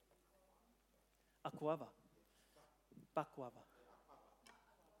baklava. Baklava.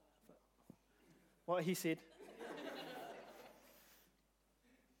 What he said.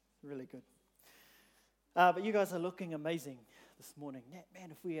 Really good. But you guys are looking amazing this morning.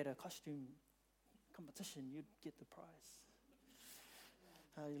 Man, if we had a costume competition, you'd get the prize.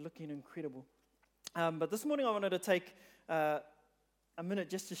 You're looking incredible. But this morning I wanted to take a minute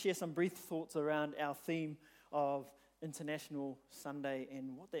just to share some brief thoughts around our theme of International Sunday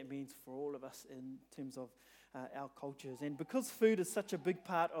and what that means for all of us in terms of our cultures. And because food is such a big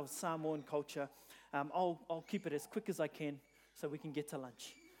part of Samoan culture, I'll keep it as quick as I can so we can get to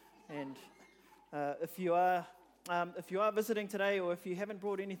lunch. And if you are visiting today, or if you haven't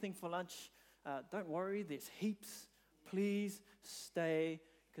brought anything for lunch, don't worry. There's heaps. Please stay,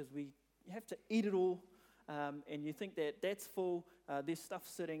 because you have to eat it all. And you think that's full. There's stuff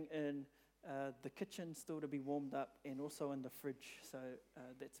sitting in the kitchen still to be warmed up, and also in the fridge. So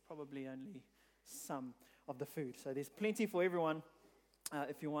that's probably only some of the food. So there's plenty for everyone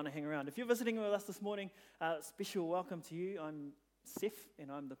if you want to hang around. If you're visiting with us this morning, special welcome to you. I'm Seth,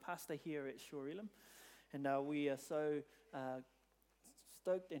 and I'm the pastor here at Shore Elam. And we are so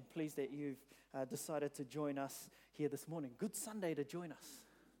stoked and pleased that you've decided to join us here this morning. Good Sunday to join us.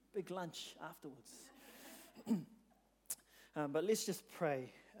 Big lunch afterwards. But let's just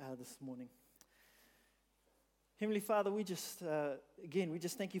pray this morning. Heavenly Father, we just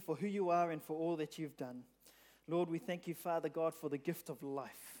thank you for who you are and for all that you've done. Lord, we thank you, Father God, for the gift of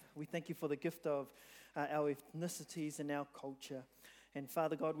life. We thank you for the gift of our ethnicities and our culture. And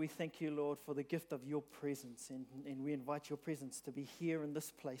Father God, we thank you, Lord, for the gift of your presence. And we invite your presence to be here in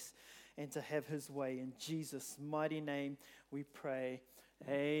this place and to have his way. In Jesus' mighty name we pray.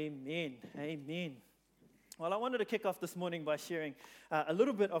 Amen. Amen. Well, I wanted to kick off this morning by sharing a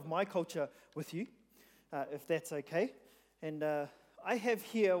little bit of my culture with you, if that's okay. And I have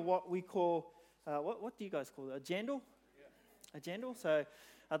here what we call, what do you guys call it? A jandal? Yeah. A jandal. So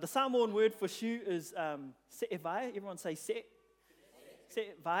the Samoan word for shoe is se'evai. Everyone say se.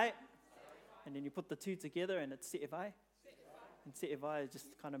 Se'evai. And then you put the two together and it's se'evai. And se'evai just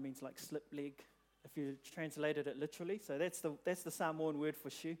kind of means like slip leg, if you translated it literally. So that's the Samoan word for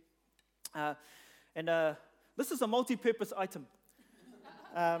shoe. And this is a multi-purpose item.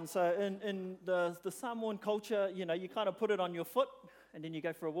 So in the Samoan culture, you kind of put it on your foot, and then you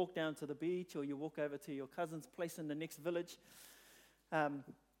go for a walk down to the beach, or you walk over to your cousin's place in the next village.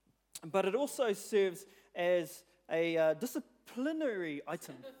 But it also serves as a disciplinary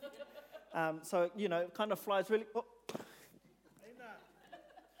item. So, it kind of flies really... Oh.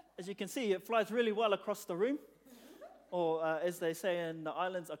 As you can see, it flies really well across the room, or as they say in the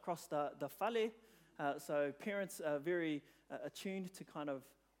islands, across the fale. So parents are very attuned to kind of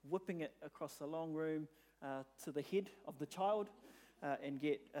whipping it across the long room to the head of the child and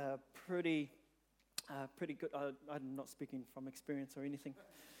get pretty good. I'm not speaking from experience or anything.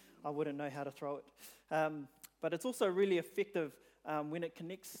 I wouldn't know how to throw it. But it's also really effective when it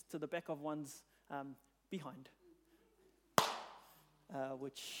connects to the back of one's behind.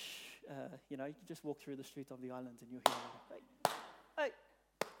 Which, you just walk through the street of the islands and you'll hear, hey.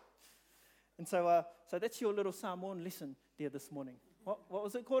 And so that's your little Samoan lesson there this morning. What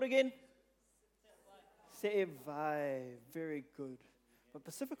was it called again? Se'evai. Very good. But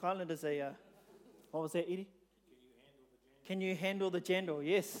Pacific Islanders, what was that, Edie? Can you handle the jandal?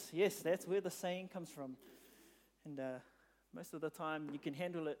 Yes, that's where the saying comes from. And most of the time you can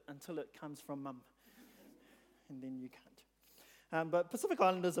handle it until it comes from mum. And then you can't. But Pacific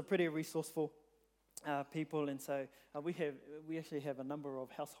Islanders are pretty resourceful people, and so we actually have a number of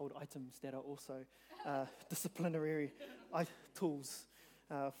household items that are also disciplinary tools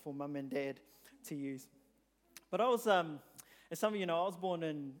for mum and dad to use. But I was, as some of you know, I was born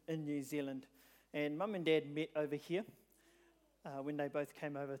in New Zealand, and mum and dad met over here when they both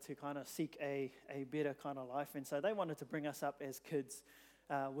came over to kind of seek a better kind of life, and so they wanted to bring us up as kids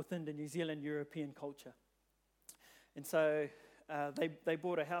within the New Zealand European culture. And so they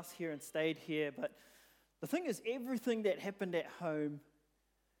bought a house here and stayed here, but the thing is, everything that happened at home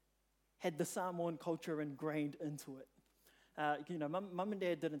had the Samoan culture ingrained into it. Mum and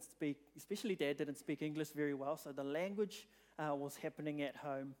dad didn't speak, especially dad didn't speak English very well, so the language was happening at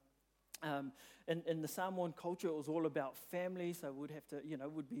home. In the Samoan culture, it was all about family, so we'd have to,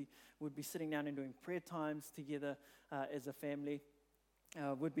 would be sitting down and doing prayer times together as a family.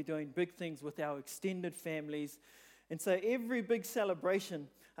 We'd be doing big things with our extended families. And so every big celebration,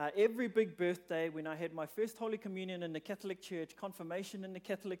 every big birthday, when I had my first Holy Communion in the Catholic Church, confirmation in the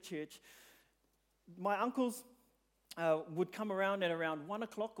Catholic Church, my uncles would come around at around 1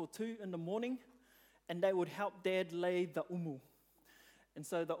 o'clock or 2 in the morning, and they would help Dad lay the umu. And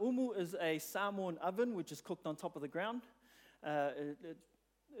so the umu is a Samoan oven, which is cooked on top of the ground.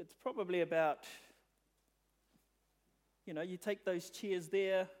 It's probably about, you take those chairs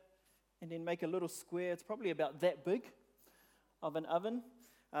there and then make a little square. It's probably about that big of an oven.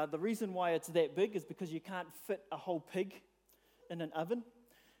 The reason why it's that big is because you can't fit a whole pig in an oven.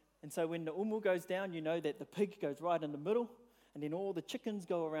 And so when the umu goes down, you know that the pig goes right in the middle, and then all the chickens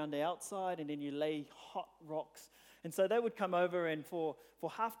go around the outside, and then you lay hot rocks. And so they would come over, and for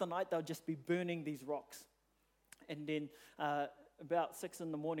half the night, they'll just be burning these rocks. And then about 6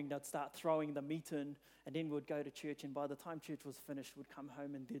 in the morning, they'd start throwing the meat in, and then we'd go to church, and by the time church was finished, we'd come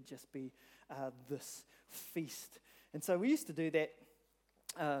home, and there'd just be this feast. And so we used to do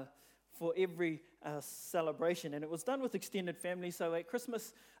that for every celebration, and it was done with extended family. So at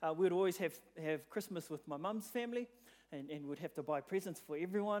Christmas, we'd always have Christmas with my mum's family, and we'd have to buy presents for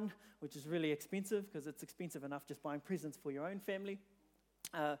everyone, which is really expensive because it's expensive enough just buying presents for your own family.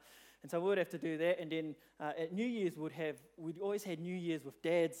 And so we'd have to do that, and then at New Year's we'd always had New Year's with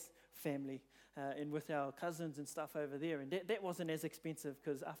Dad's family and with our cousins and stuff over there, and that wasn't as expensive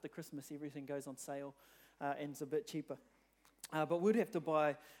because after Christmas everything goes on sale and it's a bit cheaper. But we'd have to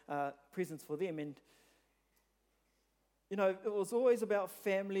buy presents for them, and it was always about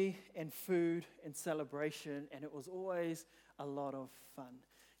family and food and celebration, and it was always a lot of fun.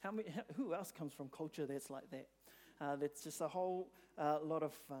 Who else comes from culture that's like that? That's just a whole lot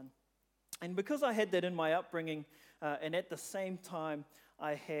of fun. And because I had that in my upbringing, and at the same time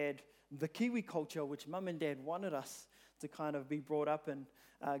I had the Kiwi culture, which Mum and Dad wanted us to kind of be brought up in,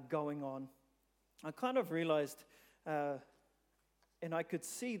 going on, I kind of realized, and I could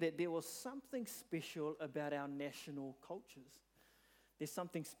see that there was something special about our national cultures. There's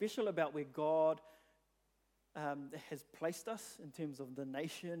something special about where God has placed us in terms of the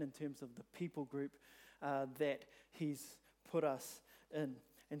nation, in terms of the people group that He's put us in.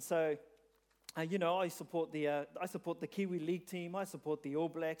 And so, I support the Kiwi League team. I support the All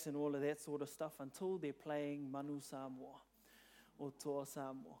Blacks and all of that sort of stuff until they're playing Manu Samoa or Toa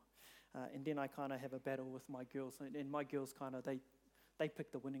Samoa. And then I kind of have a battle with my girls. And my girls kind of, they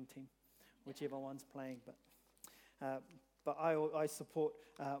pick the winning team, whichever one's playing. But I support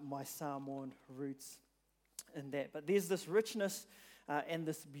my Samoan roots in that. But there's this richness and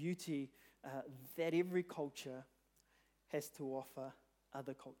this beauty that every culture has to offer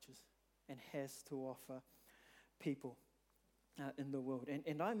other cultures and has to offer people in the world.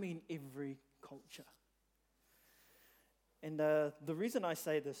 And I mean every culture. And the reason I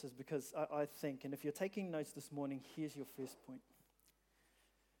say this is because I think, and if you're taking notes this morning, here's your first point.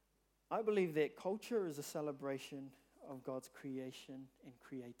 I believe that culture is a celebration of God's creation and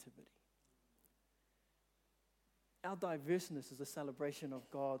creativity. Our diverseness is a celebration of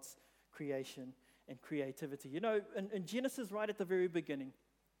God's creation and creativity. In Genesis, right at the very beginning,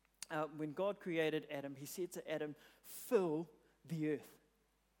 when God created Adam, He said to Adam, fill the earth.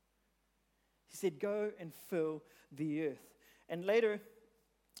 He said, go and fill the earth. And later,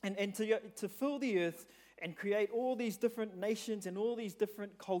 and to fill the earth and create all these different nations and all these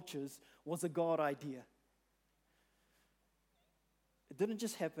different cultures was a God idea. It didn't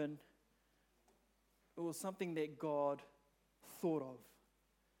just happen. It was something that God thought of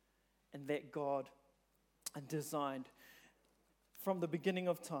and that God designed from the beginning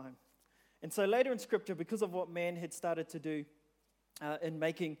of time. And so later in Scripture, because of what man had started to do in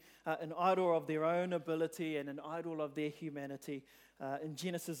making an idol of their own ability and an idol of their humanity, in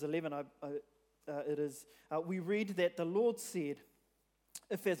Genesis 11, we read that the Lord said,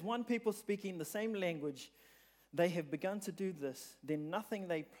 if as one people speaking the same language, they have begun to do this, then nothing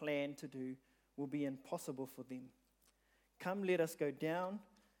they plan to do will be impossible for them. Come, let us go down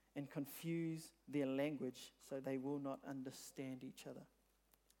and confuse their language so they will not understand each other.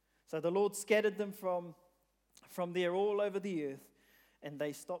 So the Lord scattered them from there all over the earth, and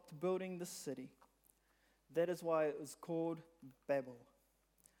they stopped building the city. That is why it was called Babel,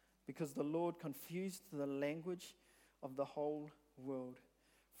 because the Lord confused the language of the whole world.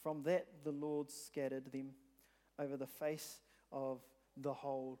 From that, the Lord scattered them over the face of the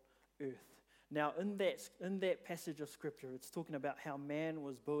whole earth. Now, in that passage of Scripture, it's talking about how man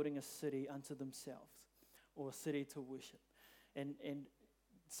was building a city unto themselves, or a city to worship. And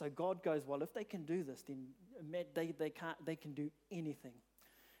so God goes, well, if they can do this, then they can do anything.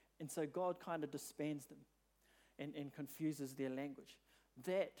 And so God kind of disbands them and confuses their language.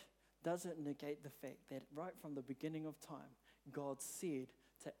 That doesn't negate the fact that right from the beginning of time, God said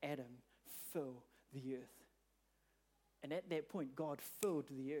to Adam, fill the earth. And at that point, God filled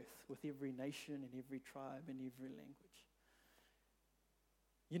the earth with every nation and every tribe and every language.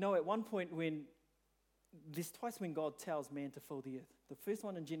 At one point when there's twice when God tells man to fill the earth. The first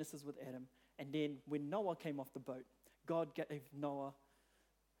one in Genesis with Adam, and then when Noah came off the boat, God gave Noah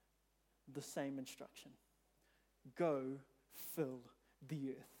the same instruction. Go fill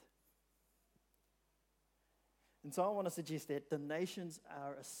the earth. And so I want to suggest that the nations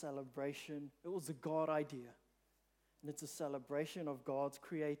are a celebration. It was a God idea. And it's a celebration of God's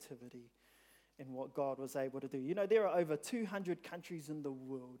creativity and what God was able to do. You know, there are over 200 countries in the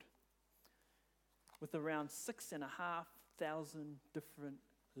world with around 6,500 different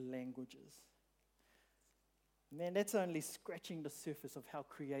languages. Man, that's only scratching the surface of how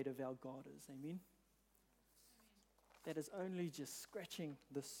creative our God is. Amen? That is only just scratching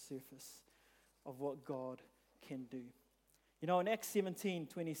the surface of what God can do. You know, in Acts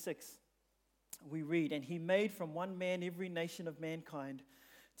 17:26, we read, "And he made from one man every nation of mankind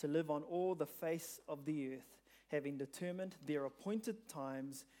to live on all the face of the earth, having determined their appointed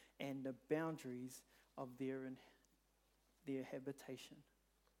times and the boundaries of their habitation."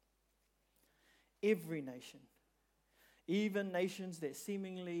 Every nation, even nations that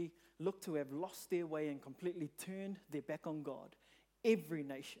seemingly look to have lost their way and completely turned their back on God, every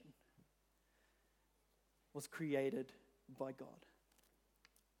nation was created by God.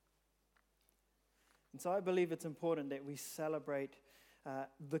 And so I believe it's important that we celebrate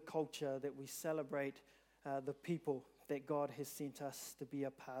the culture, that we celebrate the people that God has sent us to be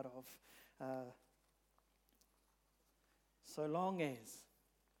a part of. So long as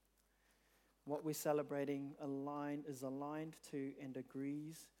what we're celebrating is aligned to and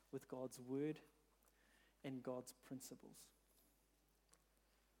agrees with God's word and God's principles.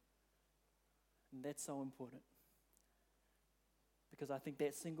 And that's so important. Because I think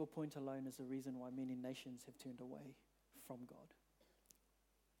that single point alone is the reason why many nations have turned away from God.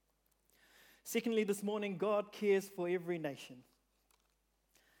 Secondly, this morning, God cares for every nation.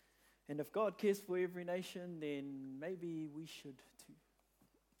 And if God cares for every nation, then maybe we should too.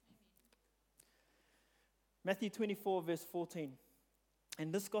 Matthew 24, verse 14.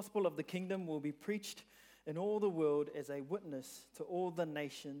 "And this gospel of the kingdom will be preached in all the world as a witness to all the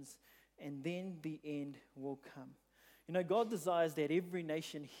nations, and then the end will come." You know, God desires that every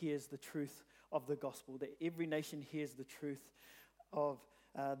nation hears the truth of the gospel, that every nation hears the truth of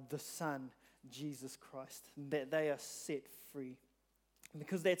the Son, Jesus Christ, and that they are set free.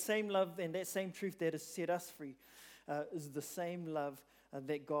 Because that same love and that same truth that has set us free is the same love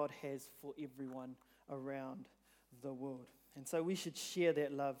that God has for everyone around the world. And so we should share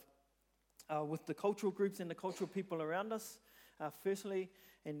that love with the cultural groups and the cultural people around us, firstly,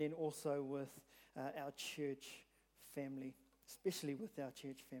 and then also with our church family, especially with our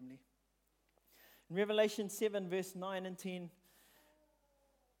church family. In Revelation 7, verse 9 and 10,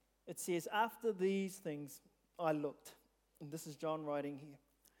 it says, "After these things I looked," and this is John writing here,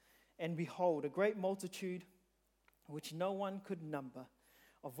 "and behold, a great multitude, which no one could number,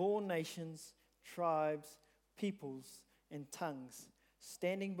 of all nations, tribes, peoples, and tongues,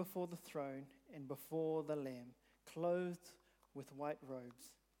 standing before the throne and before the Lamb, clothed with white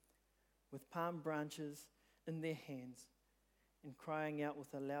robes, with palm branches in their hands, and crying out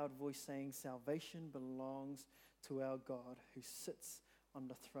with a loud voice, saying, 'Salvation belongs to our God who sits on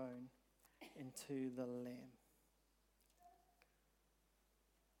the throne and to the Lamb.'"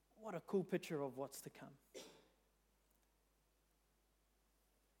 What a cool picture of what's to come.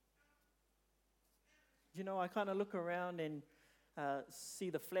 You know, I kind of look around and see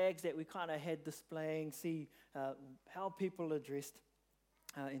the flags that we kind of had displaying, see how people are dressed,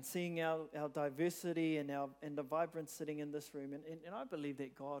 and seeing our diversity and the vibrance sitting in this room. And I believe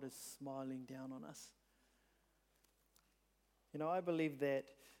that God is smiling down on us. You know, I believe that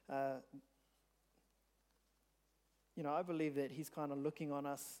He's kind of looking on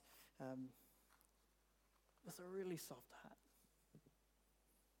us with a really soft heart.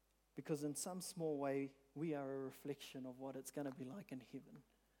 Because in some small way, we are a reflection of what it's going to be like in heaven.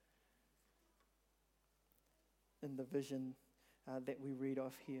 In the vision that we read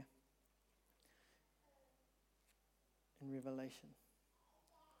of here in Revelation.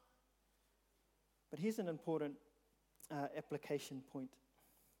 But here's an important application point.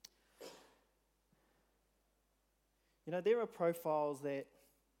 You know, there are profiles that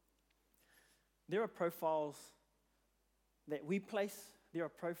we place. There are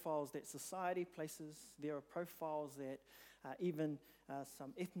profiles that society places. There are profiles that even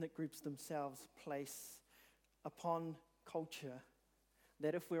some ethnic groups themselves place upon culture,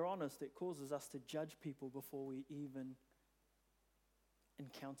 that if we're honest, it causes us to judge people before we even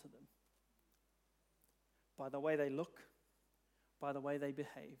encounter them. By the way they look, by the way they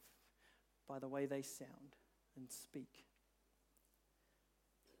behave, by the way they sound and speak.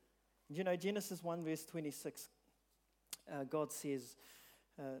 You know, Genesis 1 verse 26, God says,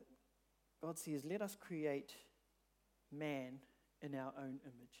 let us create man in our own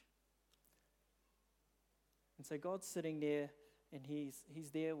image. And so God's sitting there, and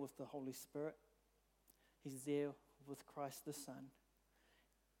he's there with the Holy Spirit. He's there with Christ the Son.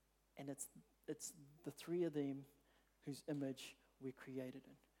 And it's the three of them whose image we're created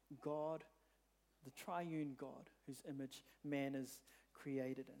in. God, the triune God, whose image man is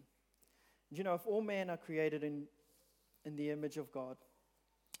created in. And you know, if all men are created in the image of God,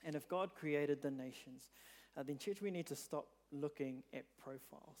 and if God created the nations, then church, we need to stop looking at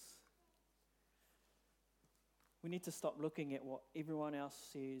profiles. We need to stop looking at what everyone else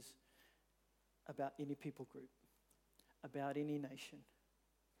says about any people group, about any nation.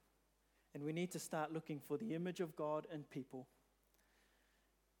 And we need to start looking for the image of God in people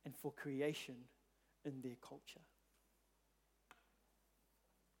and for creation in their culture.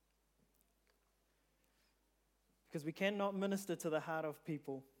 Because we cannot minister to the heart of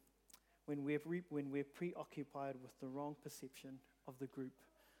people when we're preoccupied with the wrong perception of the group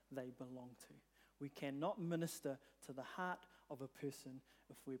they belong to. We cannot minister to the heart of a person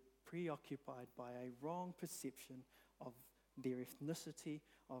if we're preoccupied by a wrong perception of their ethnicity,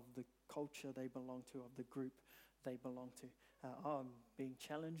 of the culture they belong to, of the group they belong to. I'm being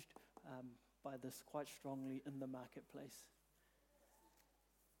challenged by this quite strongly in the marketplace.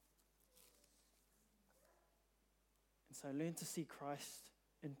 And so learn to see Christ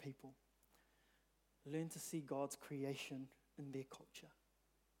in people. Learn to see God's creation in their culture.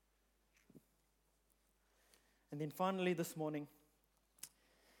 And then finally this morning,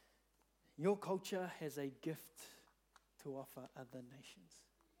 your culture has a gift to offer other nations.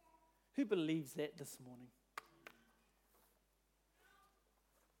 Who believes that this morning?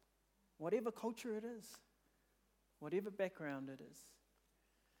 Whatever culture it is, whatever background it is,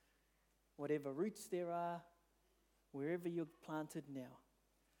 whatever roots there are, wherever you're planted now,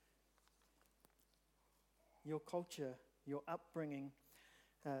 your culture, your upbringing,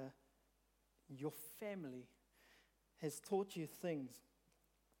 your family has taught you things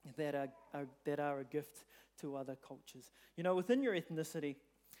that are a gift to other cultures. You know, within your ethnicity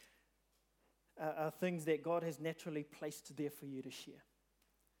are things that God has naturally placed there for you to share.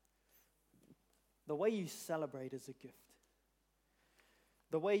 The way you celebrate is a gift.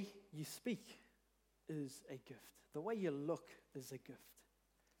 The way you speak is a gift. The way you look is a gift.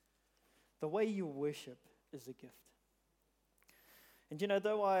 The way you worship is a gift. And you know,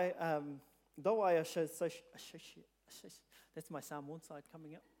 though I associate, that's my Samoan side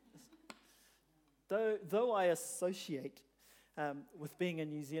coming up. Though I associate with being a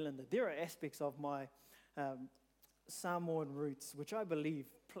New Zealander, there are aspects of my Samoan roots which I believe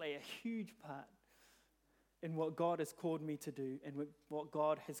play a huge part in what God has called me to do and what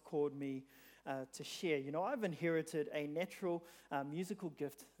God has called me to share. You know, I've inherited a natural musical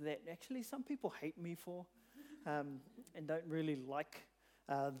gift that actually some people hate me for and don't really like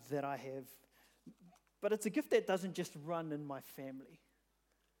that I have. But it's a gift that doesn't just run in my family.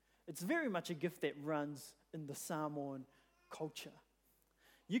 It's very much a gift that runs in the Samoan culture.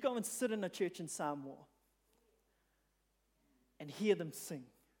 You go and sit in a church in Samoa and hear them sing.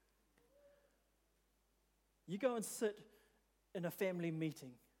 You go and sit in a family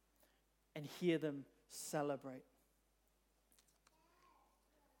meeting and hear them celebrate.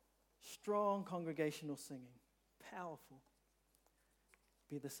 Strong congregational singing, powerful.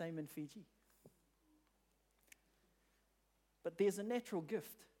 Be the same in Fiji. But there's a natural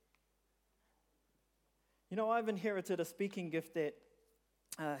gift. You know, I've inherited a speaking gift that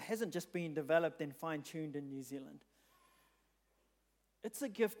hasn't just been developed and fine-tuned in New Zealand. It's a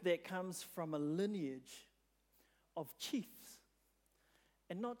gift that comes from a lineage of chiefs.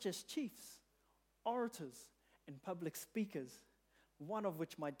 And not just chiefs, orators and public speakers, one of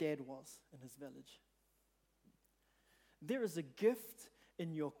which my dad was in his village. There is a gift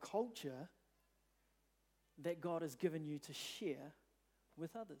in your culture that God has given you to share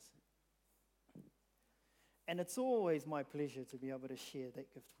with others. And it's always my pleasure to be able to share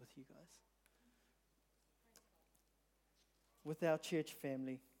that gift with you guys. With our church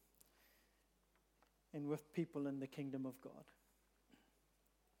family and with people in the kingdom of God.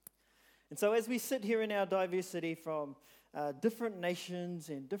 And so as we sit here in our diversity from different nations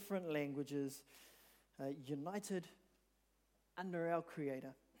and different languages, united under our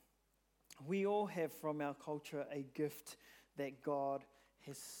Creator, we all have from our culture a gift that God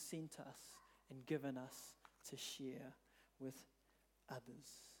has sent us and given us to share with others.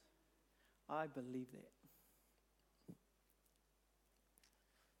 I believe that.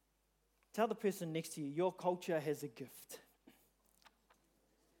 Tell the person next to you, your culture has a gift.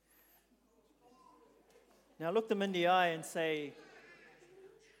 Now look them in the eye and say,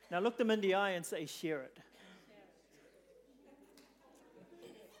 share it.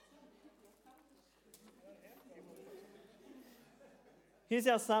 Here's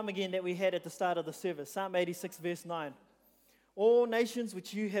our psalm again that we had at the start of the service, Psalm 86, verse 9. All nations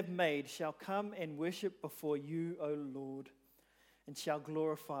which you have made shall come and worship before you, O Lord, and shall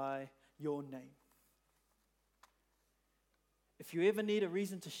glorify your name. If you ever need a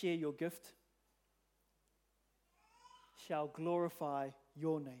reason to share your gift, shall glorify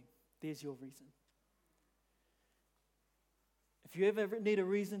your name. There's your reason. If you ever need a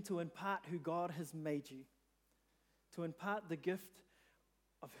reason to impart who God has made you, to impart the gift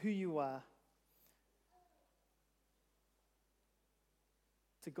of who you are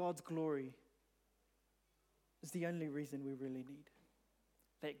to God's glory, is the only reason we really need.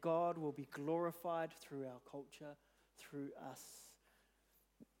 That God will be glorified through our culture, through us.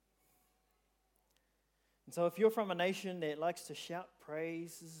 And so if you're from a nation that likes to shout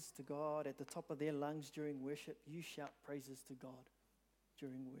praises to God at the top of their lungs during worship, you shout praises to God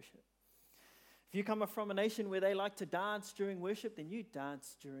during worship. If you come from a nation where they like to dance during worship, then you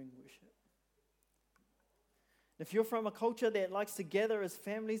dance during worship. If you're from a culture that likes to gather as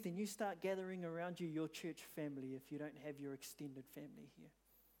families, then you start gathering around you your church family if you don't have your extended family here.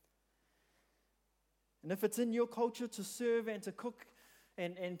 And if it's in your culture to serve and to cook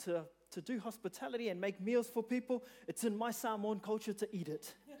and to do hospitality and make meals for people, it's in my Samoan culture to eat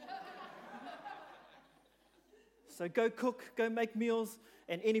it. So go cook, go make meals,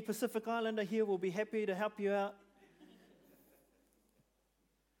 and any Pacific Islander here will be happy to help you out.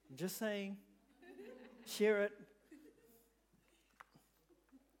 I'm just saying, share it.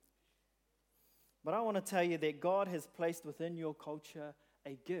 But I want to tell you that God has placed within your culture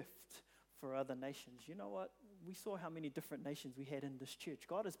a gift for other nations. You know what? We saw how many different nations we had in this church.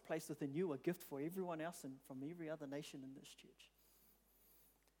 God has placed within you a gift for everyone else and from every other nation in this church.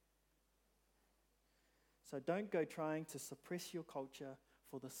 So don't go trying to suppress your culture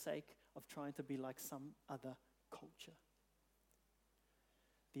for the sake of trying to be like some other culture.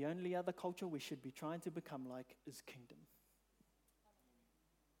 The only other culture we should be trying to become like is kingdom.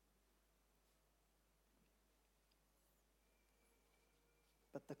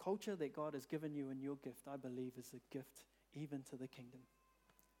 But the culture that God has given you in your gift, I believe, is a gift even to the kingdom.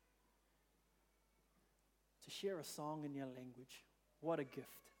 To share a song in your language, what a gift.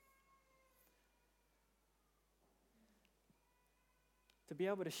 To be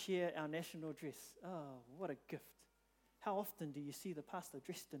able to share our national dress, oh, what a gift. How often do you see the pastor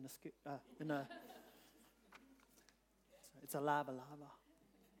dressed in a skirt, it's a lava.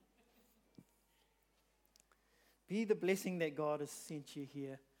 Be the blessing that God has sent you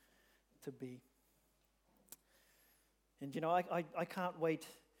here to be. And you know, I can't wait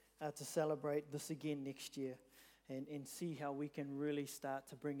to celebrate this again next year and see how we can really start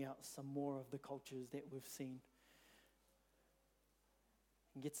to bring out some more of the cultures that we've seen.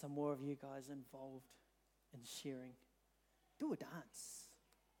 And get some more of you guys involved in sharing. Do a dance.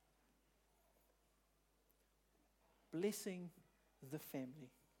 Blessing the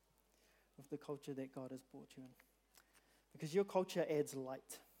family of the culture that God has brought you in. Because your culture adds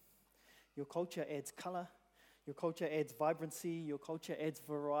light. Your culture adds color. Your culture adds vibrancy. Your culture adds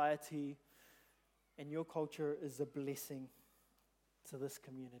variety. And your culture is a blessing to this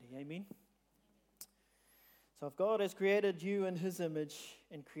community. Amen? So if God has created you in His image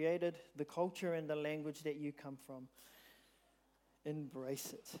and created the culture and the language that you come from,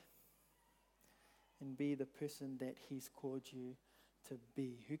 embrace it. And be the person that He's called you to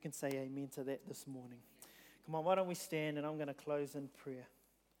be. Who can say amen to that this morning? Come on, why don't we stand, and I'm going to close in prayer.